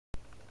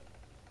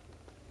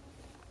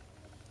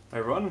Hey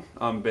everyone,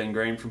 I'm Ben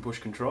Green from Push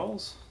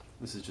Controls.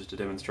 This is just a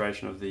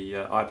demonstration of the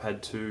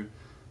iPad 2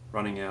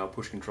 running our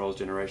Push Controls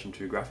Generation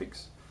 2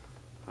 graphics,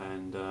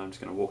 and I'm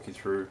just going to walk you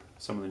through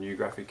some of the new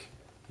graphic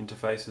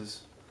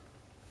interfaces.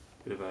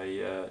 Bit of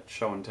a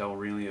show and tell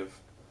really of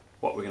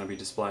what we're going to be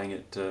displaying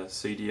at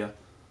CEDIA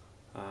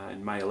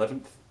in May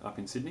 11th up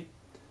in Sydney,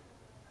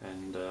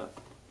 and a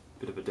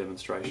bit of a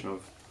demonstration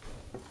of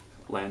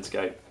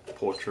landscape,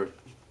 portrait,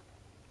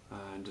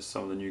 and just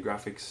some of the new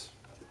graphics.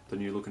 The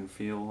new look and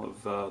feel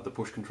of the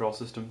push control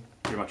system.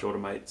 Pretty much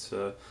automates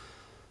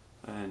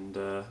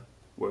and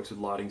works with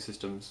lighting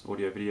systems,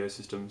 audio video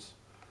systems,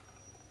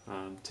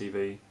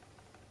 TV,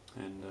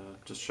 and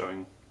just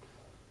showing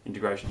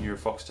integration here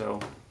of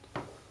Foxtel,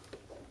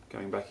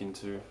 going back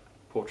into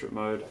portrait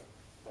mode,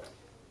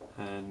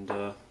 and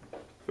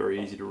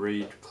very easy to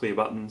read, clear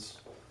buttons,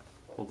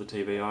 all the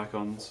TV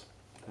icons,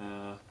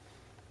 go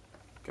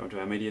into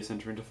our media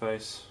center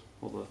interface,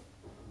 all the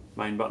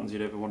main buttons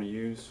you'd ever want to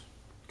use.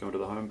 Go to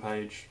the home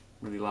page,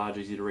 really large,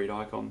 easy to read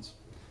icons,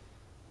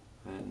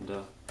 and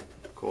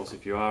of course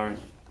if you are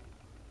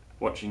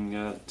watching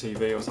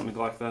TV or something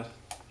like that,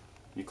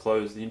 you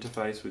close the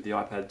interface with the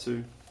iPad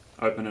 2,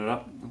 open it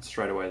up, and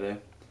straight away there.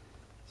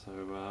 So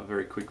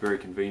very quick, very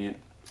convenient,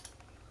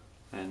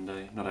 and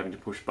not having to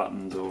push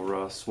buttons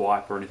or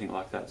swipe or anything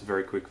like that. It's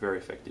very quick, very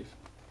effective.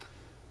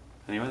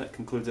 Anyway, that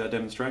concludes our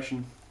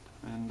demonstration,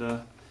 and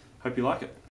hope you like it.